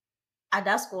at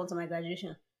that school until my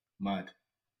graduation. Mad.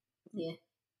 Yeah.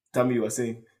 Tell me you were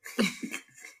saying.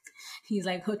 He's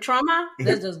like, her trauma.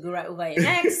 Let's just go right over here.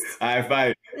 Next. High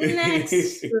five.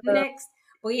 Next.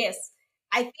 But yes,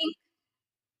 I think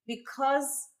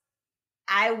because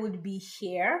I would be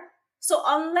here. So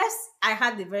unless I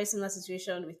had the very similar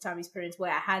situation with Tammy's parents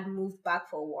where I had moved back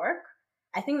for work,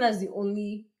 I think that's the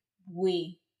only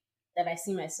way that I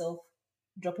see myself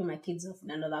dropping my kids off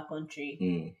in another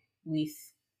country with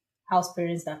house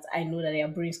parents that I know that their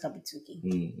brains can be tweaking.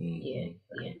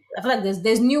 Yeah. I feel like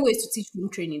there's new ways to teach home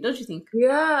training, don't you think?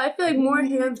 Yeah, I feel like more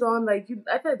hands-on. Like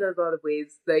I feel like there's a lot of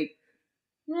ways. Like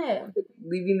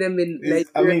leaving them in.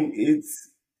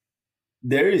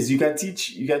 There is. You can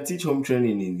teach home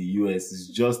training in the US. It's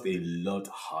just a lot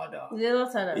harder.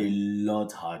 A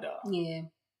lot harder. Yeah.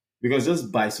 Because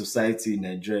just by society in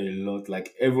Nigeria, a lot,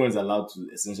 like everyone's allowed to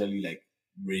essentially like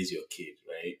raise your kid,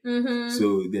 right? Mm-hmm.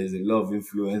 So there's a lot of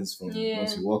influence from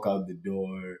once you walk out the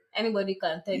door. Anybody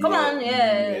can tell. Come on,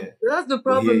 yeah. That's the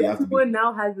problem. Everyone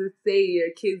now has a say in your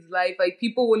kid's life. Like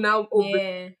people will now over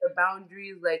the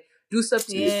boundaries, like do stuff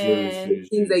to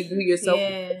things that you yourself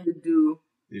to do.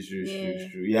 It's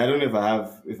true. Yeah, I don't know if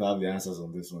I have the answers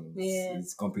on this one.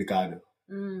 It's complicated.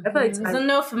 I feel like it's a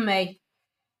no for me.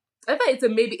 I feel like it's a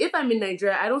maybe. If I'm in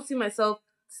Nigeria, I don't see myself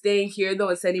staying here though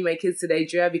and sending my kids to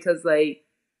Nigeria because like,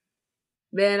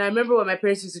 man, I remember when my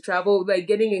parents used to travel, like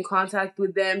getting in contact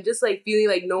with them, just like feeling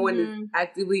like no one is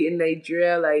actively in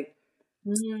Nigeria. Like,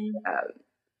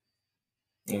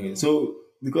 Okay, so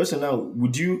the question now: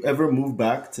 would you ever move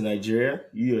back to Nigeria,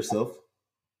 you yourself?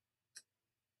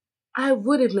 I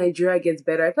would if Nigeria gets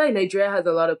better. I feel like Nigeria has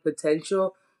a lot of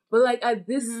potential. But like at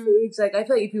this stage, like I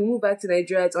feel like if you move back to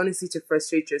Nigeria, it's honestly to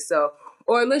frustrate yourself.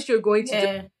 Or unless you're going to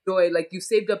just enjoy, like you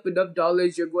saved up enough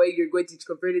dollars, you're going to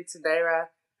convert it to Naira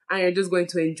and you're just going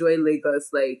to enjoy Lagos.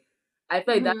 Like I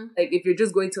feel like that like if you're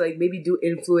just going to like maybe do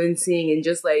influencing and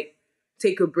just like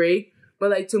take a break.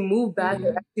 But like to move back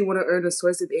and actually want to earn a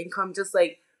source of income, just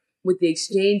like with the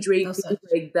exchange rate, things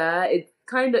like that, it's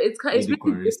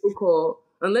really difficult.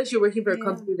 Unless you're working for a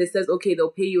company that says, okay,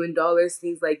 they'll pay you in dollars,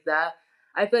 things like that.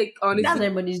 I feel like honestly, that's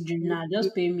everybody's dream now.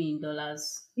 Just pay me in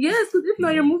dollars. Yes, because if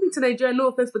not, you're moving to Nigeria. No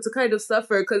offense, but to kind of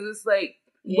suffer because it's like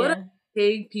what are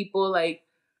paying people like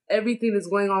everything that's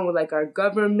going on with like our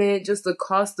government, just the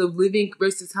cost of living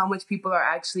versus how much people are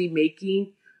actually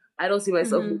making. I don't see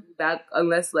myself moving back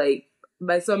unless like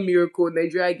by some miracle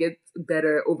Nigeria gets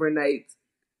better overnight.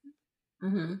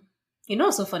 You know,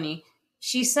 what's so funny.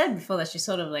 She said before that she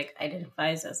sort of like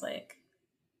identifies as like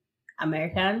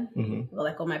American, or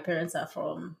like all my parents are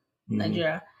from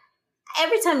Nigeria.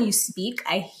 Every time you speak,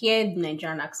 I hear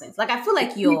Nigerian accents. Like I feel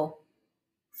like your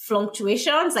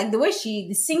fluctuations, like the way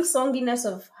the sing-songiness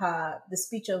of the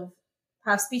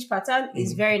speech pattern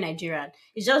is very Nigerian.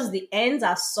 It's just the ends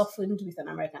are softened with an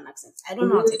American accent. I don't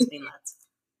know how to explain that.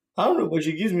 I don't know, but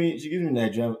she gives me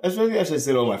Nigerian. Especially as I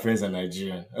said, all my friends are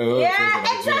Nigerian.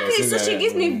 Exactly. So she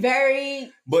gives me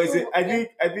very. But I think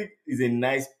it's a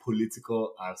nice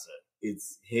political answer.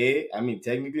 It's hey, I mean,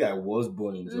 technically, I was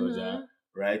born in Georgia,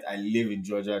 right? I live in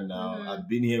Georgia now. I've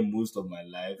been here most of my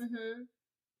life.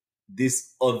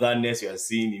 This otherness you are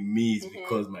seeing in me is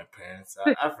because my parents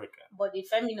are African. But the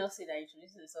feminist that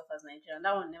introduces herself as Nigerian,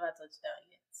 that one never touched down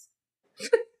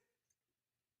yet.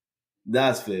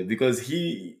 That's fair because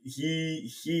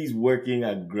he's working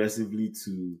aggressively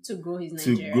to grow his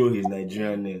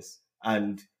Nigerianness,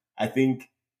 and I think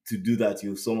to do that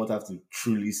you somewhat have to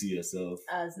truly see yourself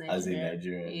as a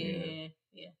Nigerian.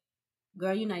 Yeah.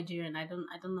 Girl, you Nigerian? I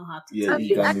don't know how to. Yeah,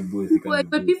 you can be both.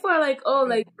 But people are like, oh,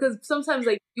 like because sometimes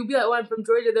like you'll be like, oh, I'm from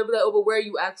Georgia. They'll be like, oh, but where are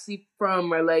you actually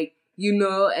from? Or like, you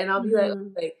know, and I'll be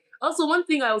like. Also, one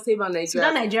thing I will say about Nigeria...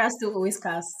 So Nigeria still always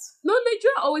casts? No,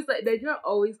 Nigeria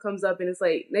always comes up and it's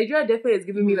like, Nigeria definitely has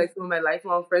given me like some of my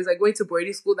lifelong friends. Like going to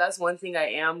boarding school, that's one thing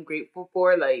I am grateful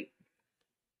for. Like,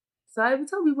 so I would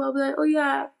tell people, I'll be like, oh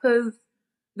yeah, because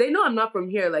they know I'm not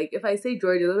from here. Like, if I say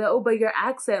Georgia, they'll be like, oh, but your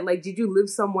accent, like, did you live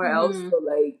somewhere else? So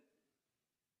like...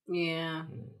 Yeah.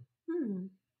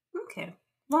 Okay.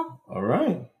 Well. All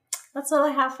right. That's all I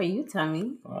have for you,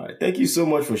 Tammy. All right. Thank you so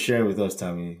much for sharing with us,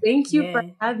 Tammy. Thank you for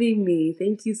having me.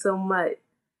 Thank you so much.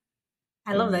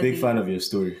 I love that. Big fan of your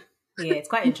story. Yeah, it's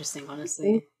quite interesting,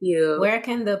 honestly. Thank you. Where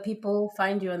can the people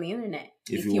find you on the internet?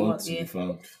 If you want to be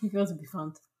found. If you want to be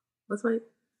found. What's my...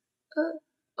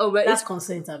 but that's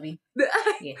consent, Abby.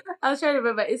 Yeah. I was trying to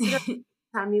remember. It's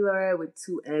Tammy Laura with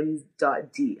 2 M's.D, I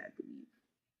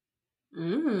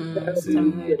believe.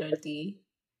 Tammy Laura.d.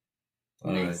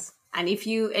 All nice. Right. And if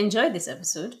you enjoyed this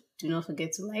episode, do not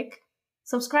forget to like,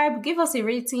 subscribe, give us a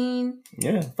rating.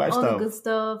 Yeah, 5 all stars. the good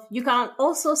stuff. You can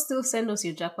also still send us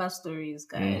your jackpot stories,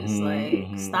 guys.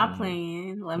 Stop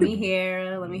playing. Let me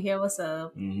hear what's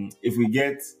up. If we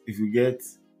get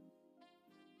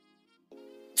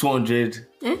 200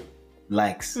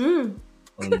 likes on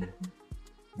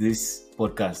this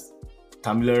podcast,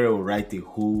 Tamilore will write a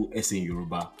whole essay in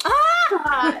Yoruba.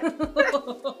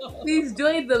 Please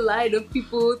join the line of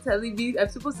people telling me I'm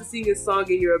supposed to sing a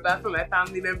song in Yoruba for my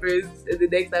family members in the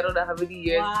next I don't know how many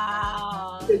years.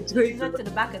 Wow. Not to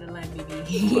the back of the line,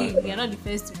 baby. You're not the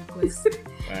first to request.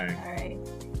 All right.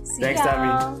 See Thanks,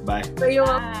 y'all. Tammy. Bye. Bye.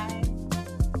 Bye.